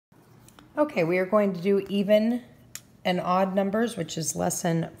Okay, we are going to do even and odd numbers, which is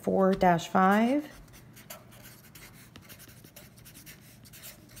lesson 4-5.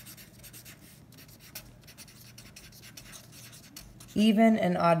 Even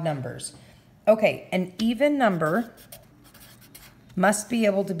and odd numbers. Okay, an even number must be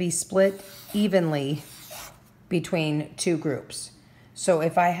able to be split evenly between two groups. So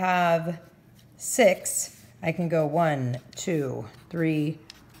if I have 6, I can go 1, 2, 3,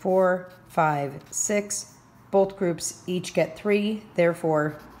 4, 5, 6. Both groups each get 3,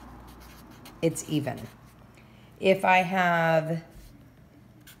 therefore it's even. If I have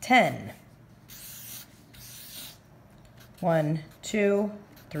 10, 1, 2,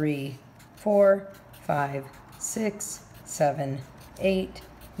 3, 4, 5, 6, 7, 8,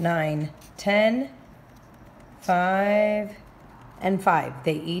 9, 10, 5, and 5.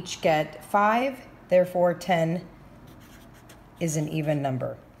 They each get 5, therefore 10 is an even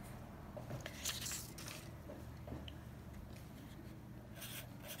number.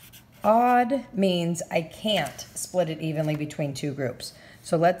 Odd means I can't split it evenly between two groups.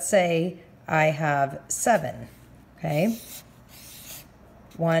 So let's say I have 7, okay?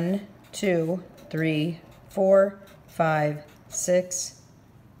 1, 2, 3, 4, 5, 6.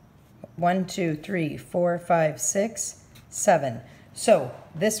 1, 2, 3, 4, 5, 6, 7. So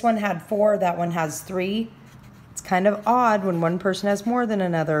this one had 4, that one has 3. It's kind of odd when one person has more than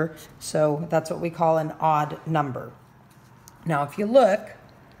another, so that's what we call an odd number. Now if you look,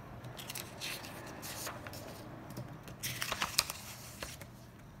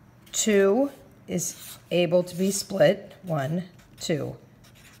 two is able to be split. 1, 2.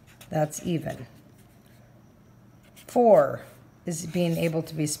 That's even. 4 is being able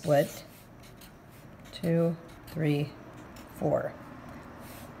to be split. 2, 3, 4.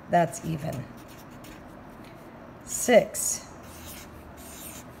 That's even. 6.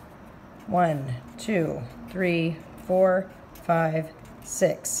 1, 2, 3, 4, 5,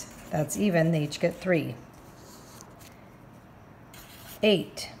 6. That's even. They each get 3.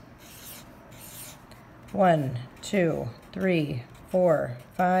 8. 1, 2, 3, 4,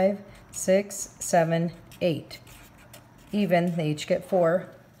 5, 6, 7, 8. Even. They each get 4.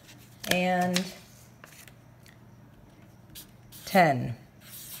 And 10.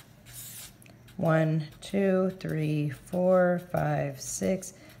 1, 2, 3, 4, 5,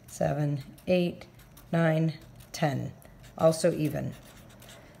 6, 7, 8, 9, 10. Also even.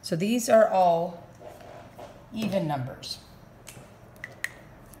 So these are all even numbers.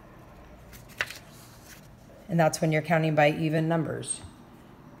 And that's when you're counting by even numbers.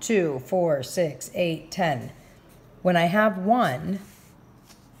 2, 4, 6, 8, 10. When I have 1,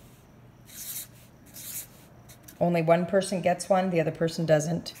 only one person gets 1, the other person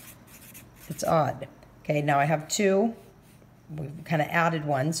doesn't. It's odd. Okay, now I have 2. We've kind of added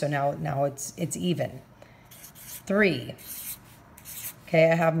 1, so now it's even. 3.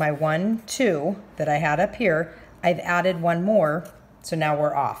 Okay, I have my 1, 2 that I had up here. I've added 1 more, so now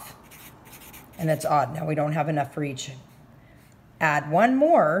we're off. And it's odd. Now we don't have enough for each. Add 1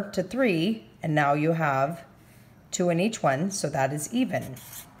 more to 3, and now you have 2 in each one, so that is even.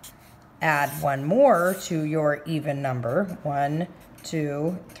 Add 1 more to your even number. 1,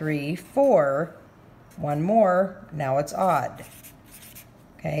 2, 3, 4. 1 more, now it's odd.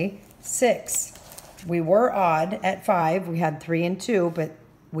 Okay, 6. We were odd at 5. We had 3 and 2, but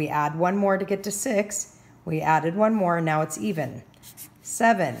we add 1 more to get to 6. We added 1 more, and now it's even.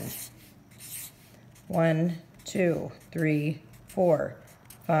 7. 1, 2, 3, 4,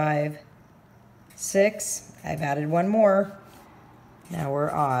 5, 6. I've added 1 more. Now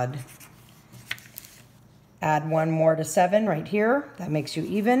we're odd. Add 1 more to 7 right here. That makes you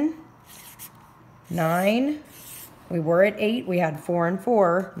even. 9. We were at 8. We had 4 and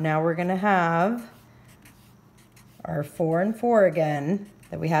 4. Now we're going to have our 4 and 4 again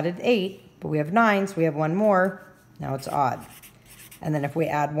that we had at 8. But we have 9, so we have 1 more. Now it's odd. And then if we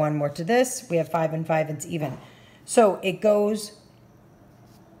add 1 more to this, we have 5 and 5, it's even. So it goes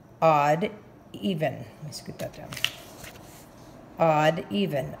odd, even. Let me scoot that down. Odd,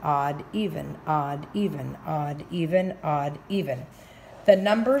 even, odd, even, odd, even, odd, even, odd, even. The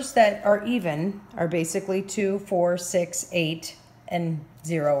numbers that are even are basically 2, 4, 6, 8, and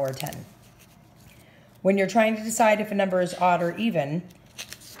 0 or 10. When you're trying to decide if a number is odd or even,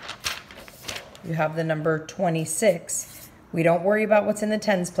 you have the number 26. We don't worry about what's in the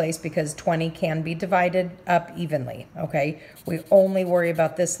tens place because 20 can be divided up evenly, okay? We only worry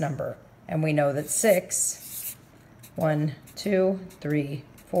about this number. And we know that 6, 1, 2, 3,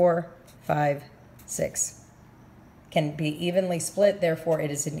 4, 5, 6 can be evenly split, therefore it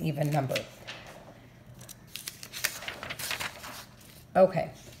is an even number.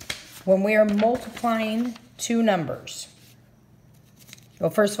 Okay, when we are multiplying two numbers, well,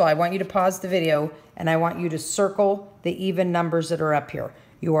 first of all, I want you to pause the video and I want you to circle the even numbers that are up here.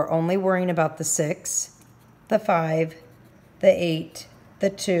 You are only worrying about the 6, the 5, the 8, the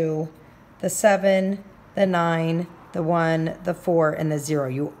 2, the 7, the 9, the 1, the 4, and the 0.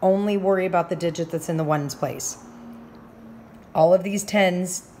 You only worry about the digit that's in the ones place. All of these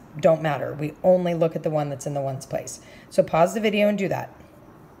tens don't matter. We only look at the one that's in the ones place. So pause the video and do that.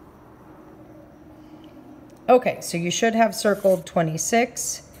 Okay, so you should have circled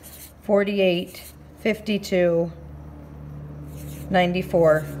 26, 48, 52,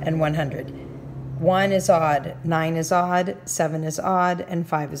 94, and 100. 1 is odd, 9 is odd, 7 is odd, and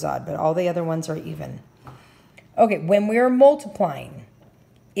 5 is odd, but all the other ones are even. Okay, when we're multiplying,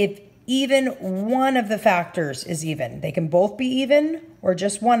 if even one of the factors is even, they can both be even or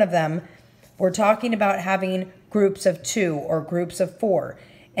just one of them, we're talking about having groups of 2 or groups of 4.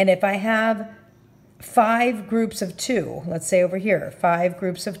 And if I have 5 groups of 2, let's say over here, 5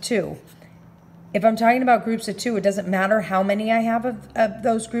 groups of 2. If I'm talking about groups of 2, it doesn't matter how many I have of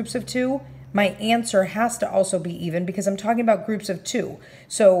those groups of 2. My answer has to also be even because I'm talking about groups of 2.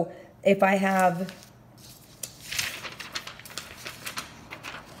 So if I have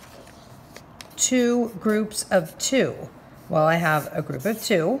 2 groups of 2, well, I have a group of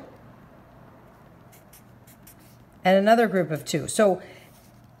 2 and another group of 2. So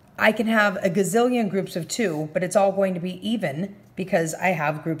I can have a gazillion groups of 2, but it's all going to be even because I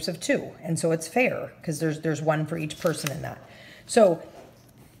have groups of 2. And so it's fair because there's one for each person in that. So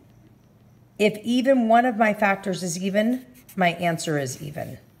if even one of my factors is even, my answer is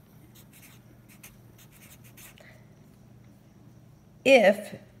even.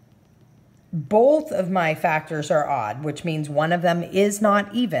 If both of my factors are odd, which means one of them is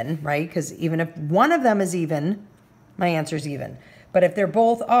not even, right? Because even if one of them is even, my answer is even. But if they're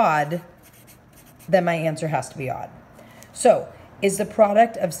both odd, then my answer has to be odd. So, is the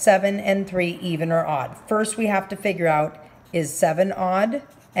product of 7 and 3 even or odd? First, we have to figure out, is 7 odd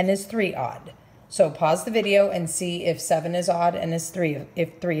and is 3 odd? So pause the video and see if 7 is odd and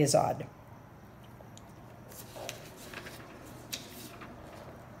if 3 is odd.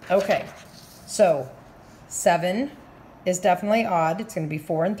 Okay, so 7 is definitely odd. It's going to be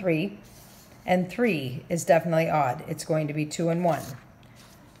 4 and 3. And 3 is definitely odd. It's going to be 2 and 1.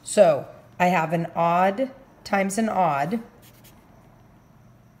 So I have an odd times an odd,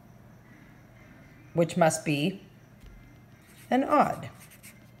 which must be an odd.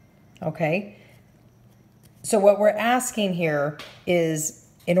 Okay? So what we're asking here is,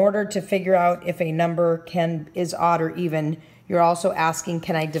 in order to figure out if a number is odd or even, you're also asking,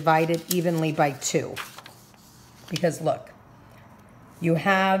 can I divide it evenly by 2? Because look, you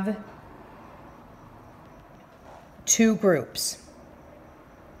have 2 groups.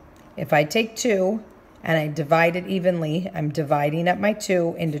 If I take 2 and I divide it evenly, I'm dividing up my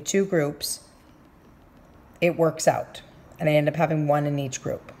 2 into 2 groups, it works out. And I end up having 1 in each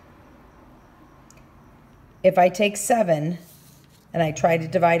group. If I take 7 and I try to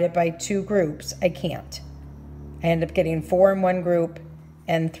divide it by 2 groups, I can't. I end up getting 4 in one group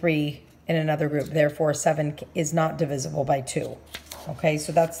and 3 in another group. Therefore, 7 is not divisible by 2. Okay,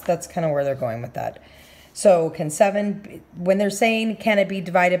 so that's kind of where they're going with that. So can 7, when they're saying, can it be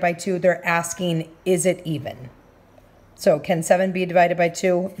divided by 2, they're asking, is it even? So can 7 be divided by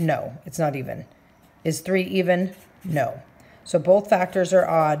 2? No, it's not even. Is 3 even? No. So both factors are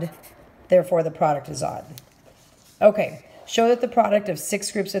odd, therefore the product is odd. Okay, show that the product of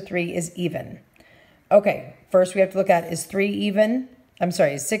 6 groups of 3 is even. Okay, first we have to look at, is 3 even? I'm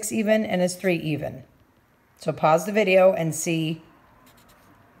sorry, is 6 even and is 3 even? So pause the video and see.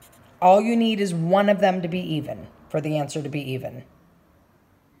 All you need is one of them to be even for the answer to be even.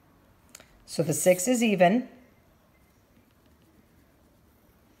 So the 6 is even.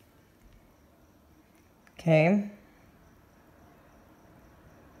 Okay.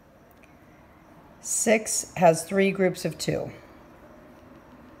 6 has 3 groups of 2.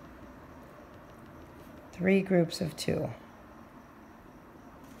 3 groups of 2.